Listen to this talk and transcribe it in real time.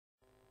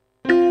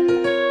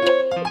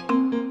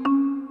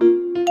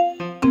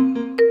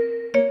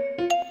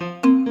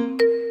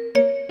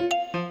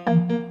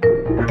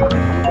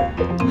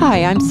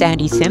I'm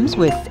Sandy Sims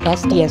with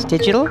SDS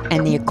Digital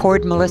and the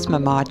Accord Melisma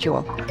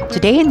module.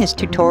 Today in this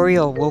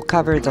tutorial we'll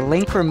cover the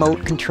LINK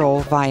remote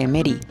control via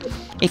MIDI.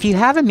 If you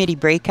have a MIDI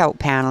breakout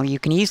panel, you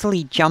can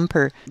easily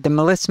jumper the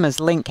Melisma's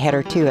LINK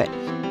header to it.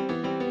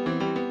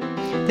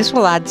 This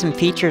will add some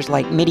features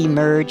like MIDI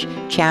merge,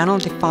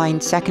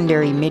 channel-defined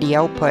secondary MIDI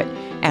output,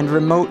 and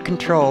remote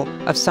control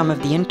of some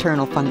of the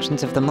internal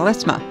functions of the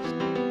Melisma.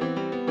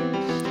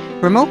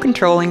 Remote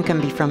controlling can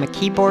be from a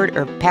keyboard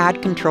or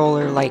pad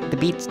controller like the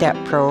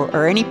BeatStep Pro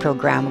or any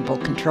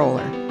programmable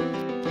controller.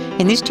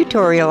 In this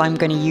tutorial I'm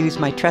going to use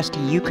my trusty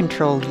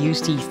U-Control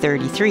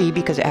UC33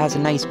 because it has a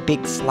nice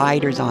big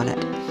sliders on it.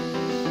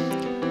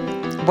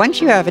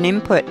 Once you have an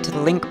input to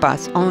the LINK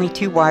bus, only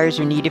 2 wires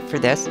are needed for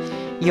this.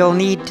 You'll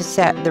need to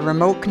set the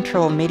remote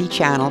control MIDI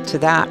channel to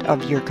that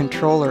of your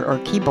controller or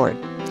keyboard.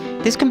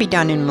 This can be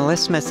done in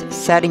Melisma's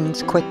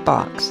Settings quick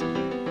box.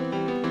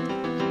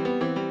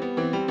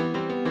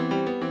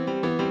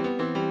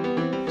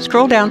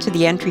 Scroll down to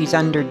the entries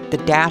under the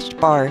dashed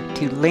bar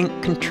to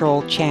LINK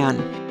Control Chan,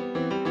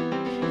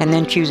 and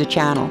then choose a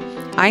channel.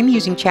 I'm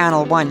using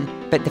channel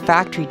 1, but the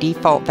factory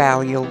default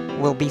value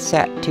will be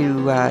set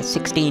to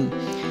 16.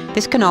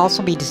 This can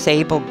also be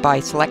disabled by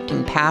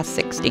selecting past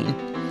 16.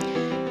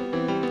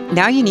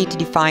 Now you need to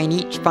define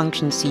each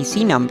function's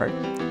CC number.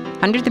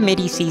 Under the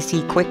MIDI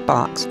CC quick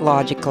box,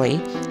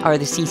 logically, are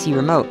the CC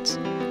remotes.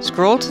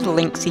 Scroll to the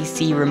LINK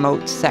CC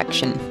remotes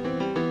section.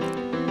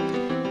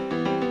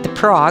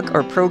 Prog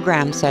or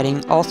program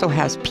setting also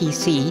has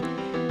PC,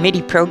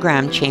 MIDI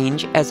program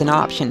change as an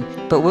option,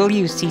 but we'll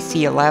use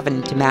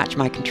CC11 to match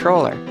my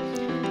controller.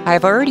 I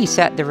have already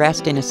set the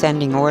rest in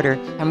ascending order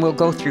and we'll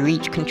go through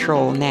each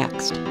control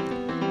next.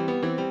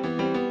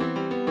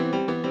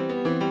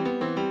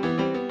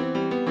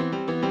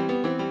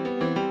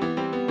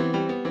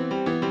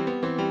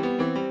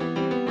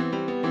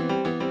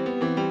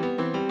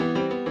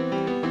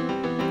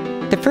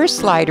 The first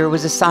slider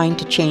was assigned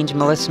to change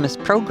Melisma's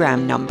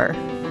program number.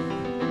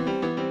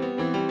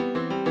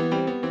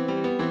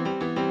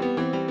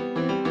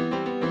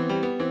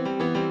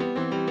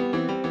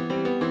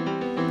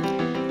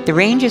 The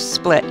range is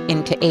split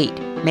into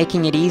 8,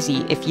 making it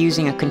easy if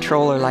using a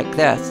controller like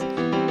this.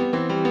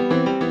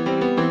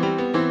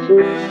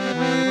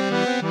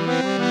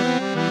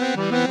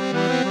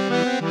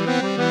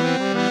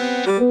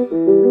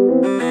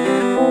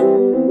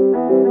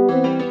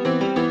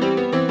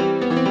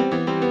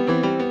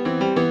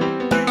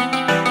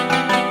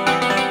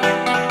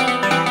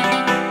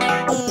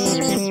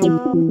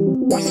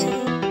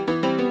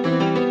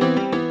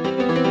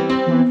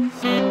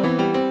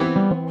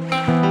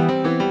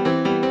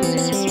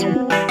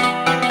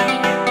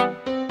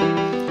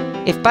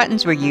 If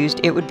buttons were used,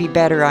 it would be a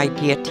better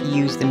idea to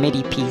use the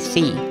MIDI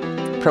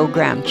PC,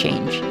 program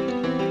change.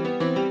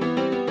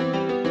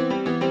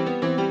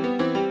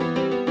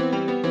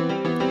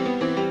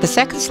 The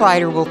second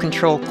slider will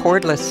control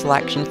chordless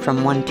selection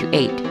from 1 to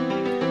 8.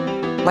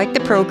 Like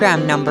the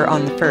program number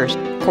on the first,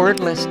 chord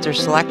lists are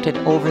selected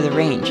over the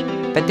range,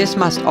 but this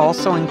must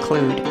also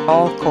include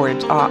all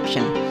chords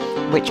option,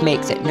 which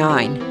makes it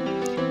 9.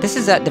 This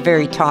is at the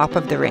very top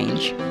of the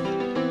range.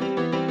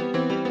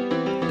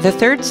 The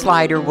third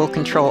slider will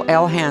control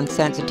L-hand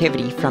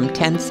sensitivity from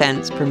 10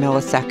 cents per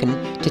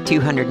millisecond to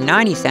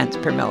 290 cents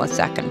per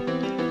millisecond.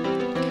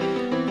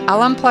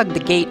 I'll unplug the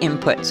gate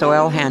input so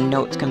L-hand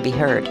notes can be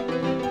heard.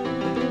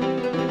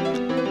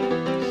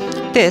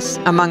 This,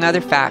 among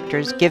other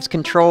factors, gives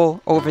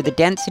control over the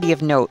density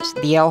of notes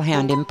the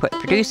L-hand input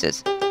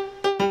produces.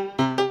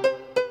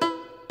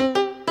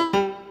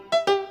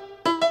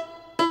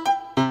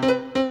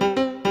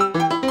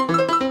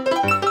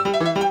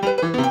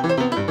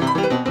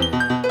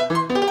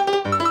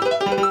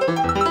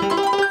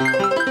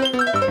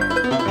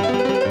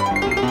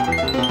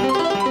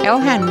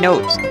 L-hand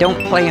notes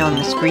don't play on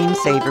the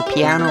screensaver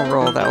piano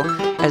roll though,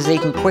 as they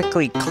can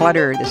quickly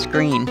clutter the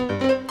screen.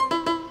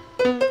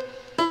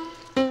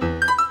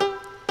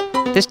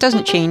 This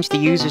doesn't change the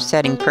user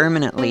setting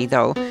permanently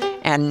though,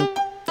 and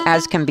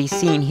as can be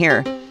seen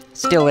here,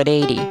 still at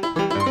 80.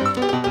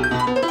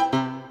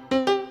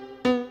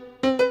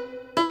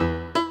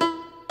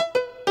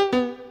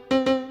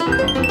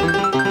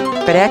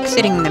 But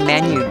exiting the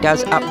menu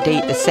does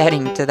update the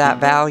setting to that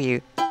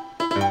value.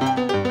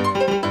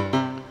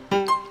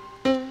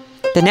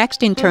 The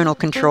next internal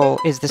control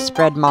is the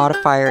spread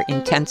modifier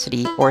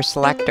intensity or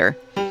selector.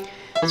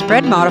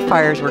 Spread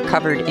modifiers were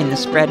covered in the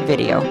spread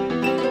video.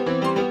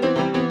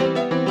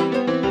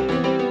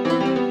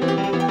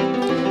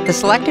 The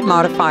selected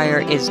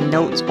modifier is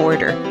notes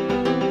order.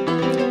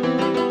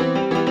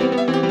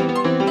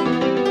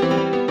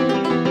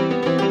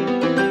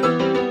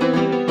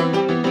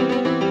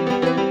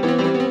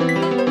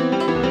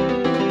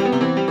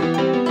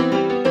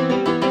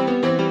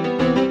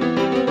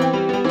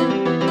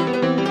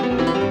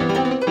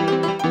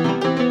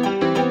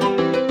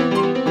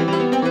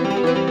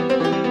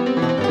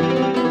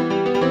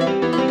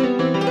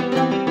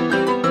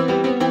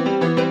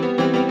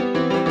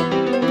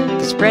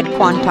 Spread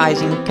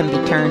quantizing can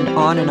be turned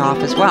on and off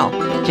as well,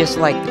 just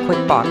like the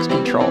quick box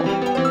control.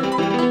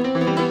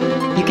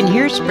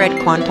 here's spread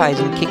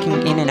quantizing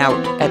kicking in and out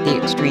at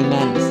the extreme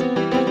ends.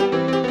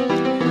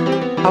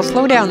 I'll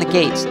slow down the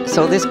gates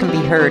so this can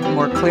be heard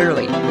more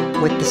clearly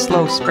with the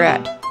slow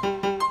spread.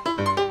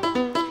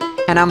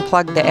 And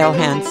unplug the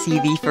L-hand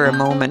CV for a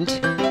moment.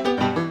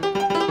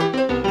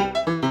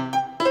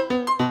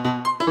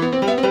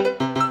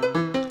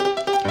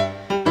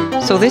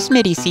 So this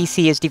MIDI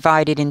CC is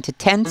divided into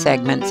 10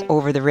 segments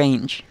over the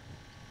range.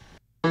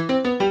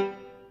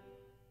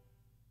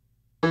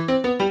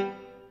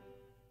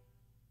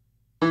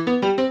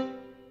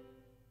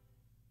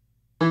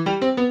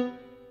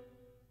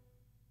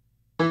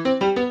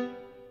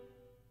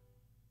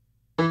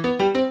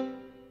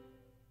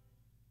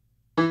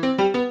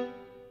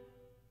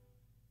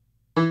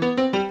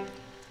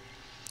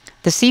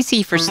 The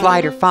CC for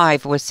slider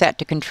 5 was set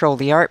to control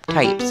the ARP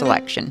type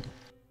selection.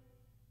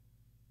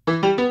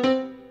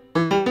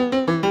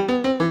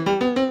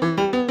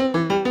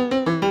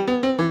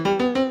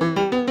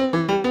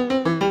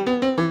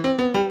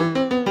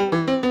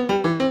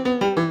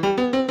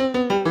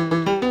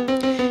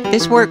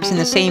 This works in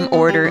the same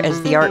order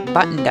as the ARP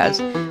button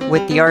does,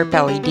 with the ARP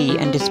LED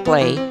and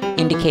display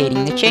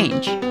indicating the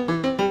change.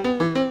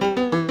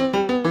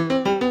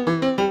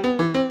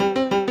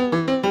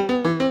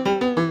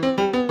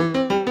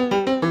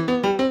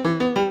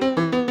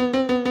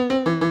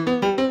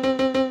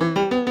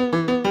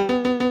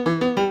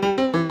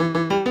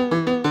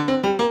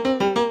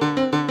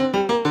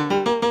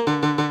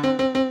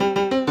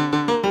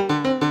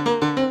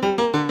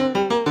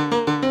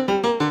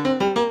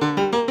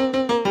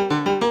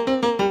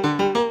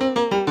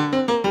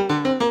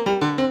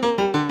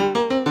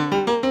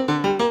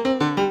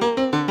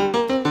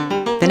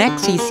 The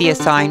next CC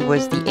assigned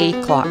was the A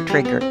clock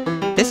trigger.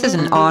 This is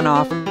an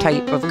on-off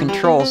type of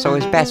control, so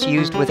is best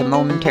used with a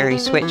momentary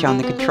switch on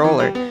the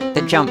controller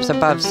that jumps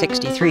above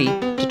 63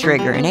 to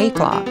trigger an A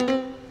clock.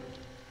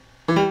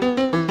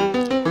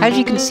 As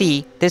you can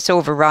see, this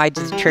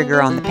overrides the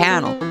trigger on the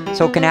panel,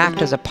 so it can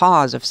act as a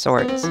pause of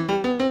sorts.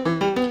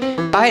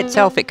 By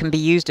itself, it can be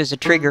used as a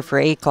trigger for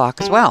A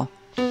clock as well.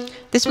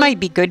 This might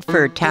be good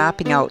for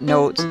tapping out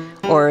notes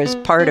or as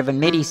part of a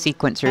MIDI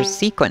sequencer's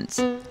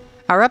sequence.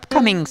 Our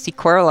upcoming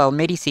Sequential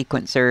MIDI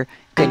sequencer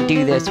could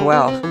do this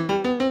well.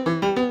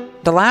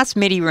 The last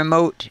MIDI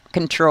remote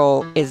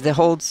control is the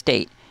hold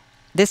state.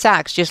 This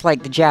acts just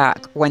like the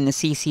jack when the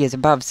CC is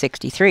above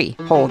 63.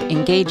 Hold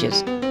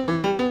engages.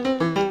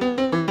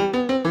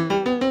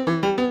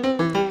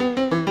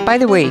 By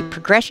the way,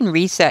 progression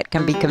reset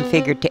can be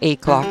configured to A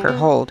clock or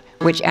hold,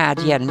 which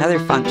adds yet another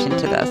function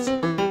to this.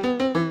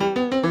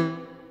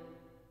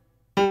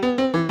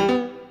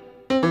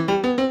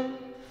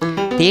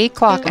 The A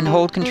clock and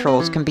hold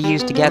controls can be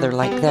used together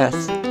like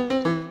this.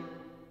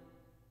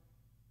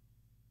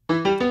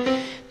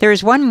 There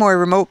is one more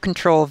remote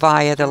control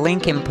via the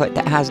link input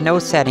that has no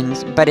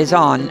settings but is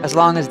on as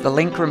long as the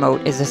link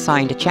remote is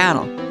assigned a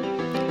channel,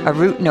 a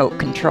root note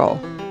control.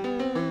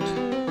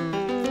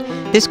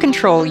 This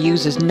control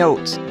uses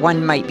notes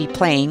one might be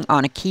playing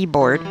on a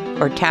keyboard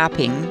or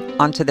tapping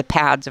onto the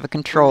pads of a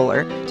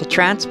controller to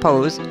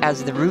transpose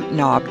as the root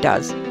knob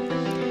does.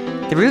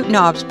 The root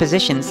knob's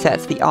position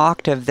sets the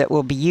octave that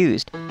will be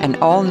used, and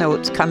all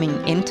notes coming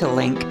into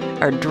link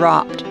are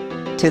dropped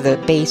to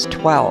the bass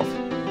 12.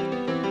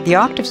 The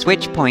octave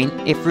switch point,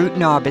 if root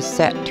knob is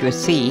set to a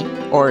C,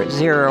 or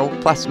 0,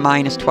 plus,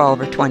 minus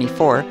 12 or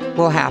 24,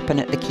 will happen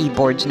at the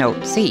keyboard's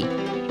note C.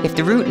 If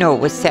the root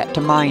note was set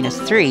to minus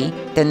 3,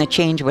 then the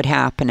change would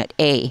happen at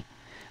A,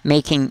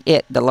 making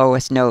it the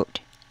lowest note.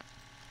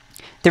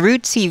 The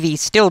root CV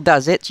still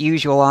does its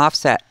usual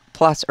offset,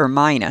 plus or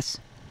minus.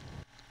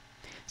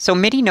 So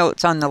MIDI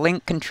notes on the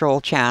link control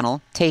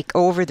channel take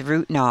over the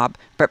root knob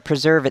but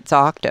preserve its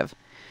octave.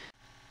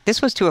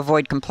 This was to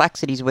avoid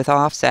complexities with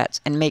offsets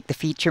and make the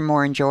feature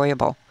more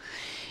enjoyable.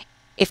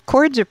 If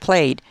chords are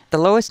played, the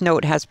lowest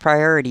note has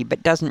priority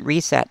but doesn't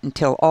reset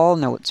until all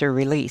notes are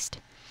released.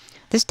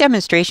 This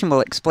demonstration will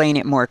explain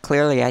it more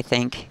clearly, I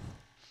think.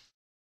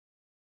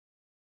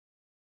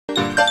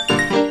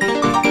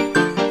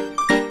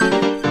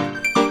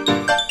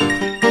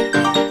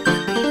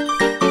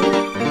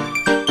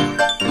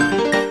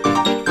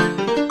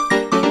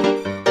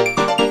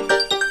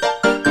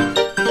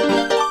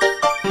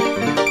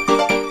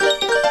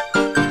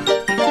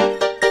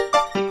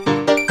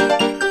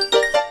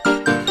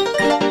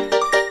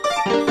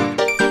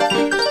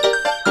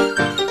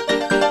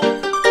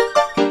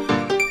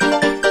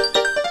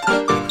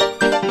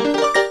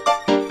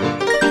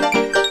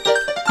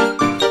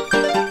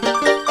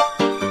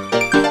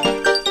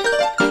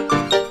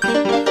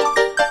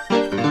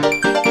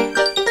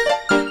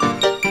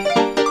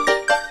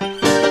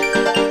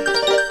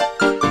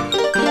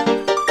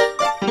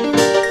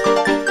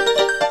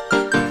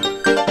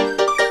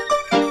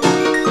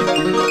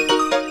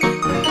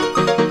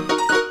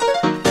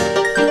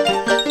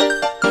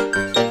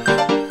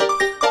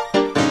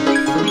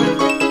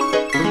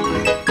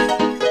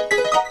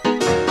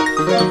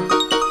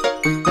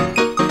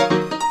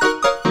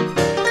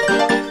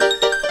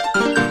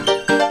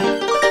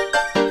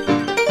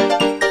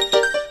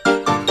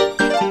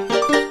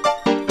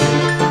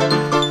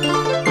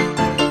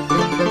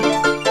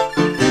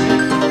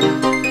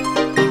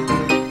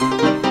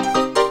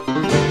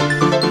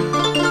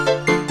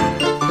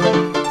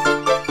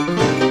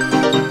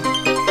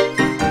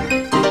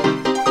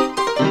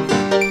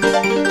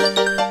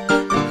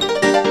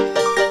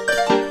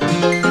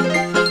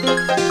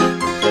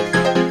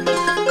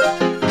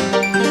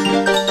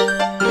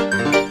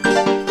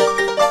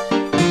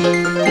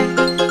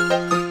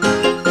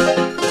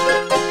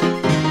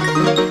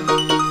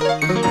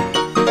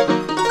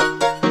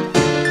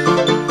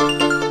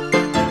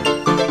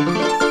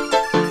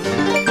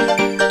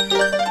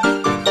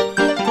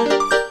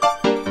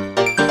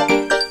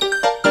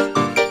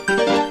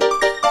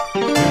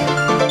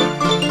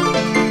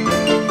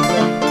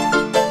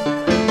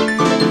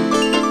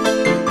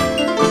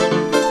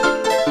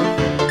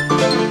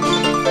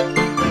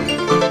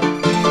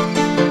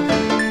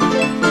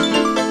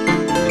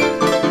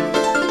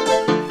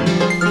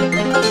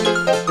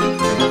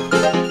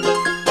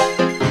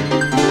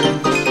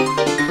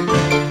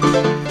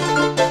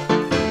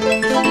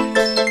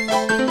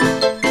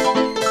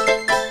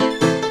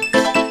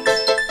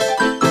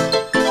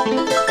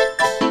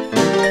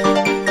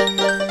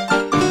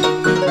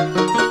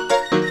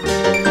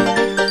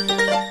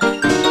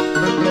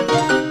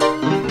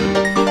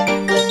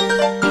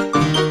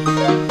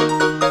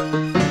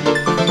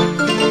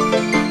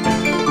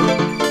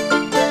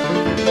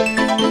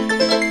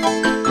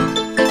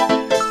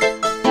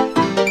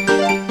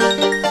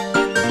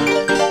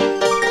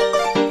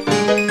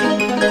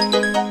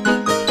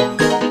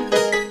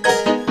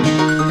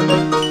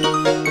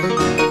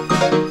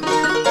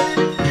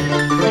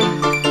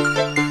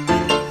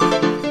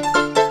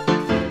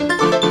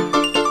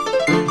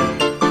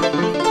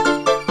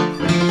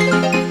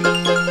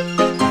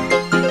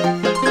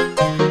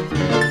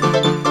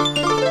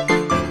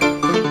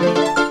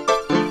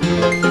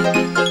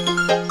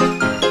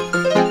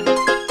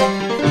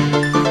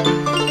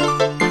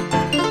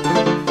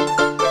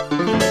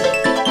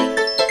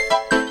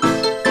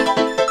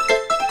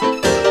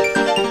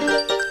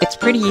 It's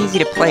pretty easy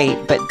to play,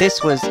 but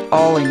this was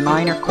all in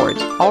minor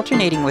chords.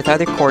 Alternating with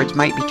other chords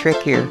might be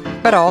trickier,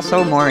 but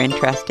also more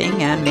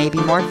interesting and maybe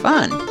more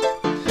fun.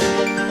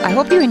 I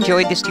hope you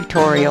enjoyed this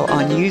tutorial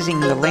on using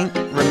the LINK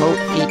remote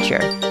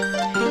feature.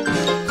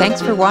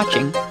 Thanks for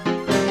watching.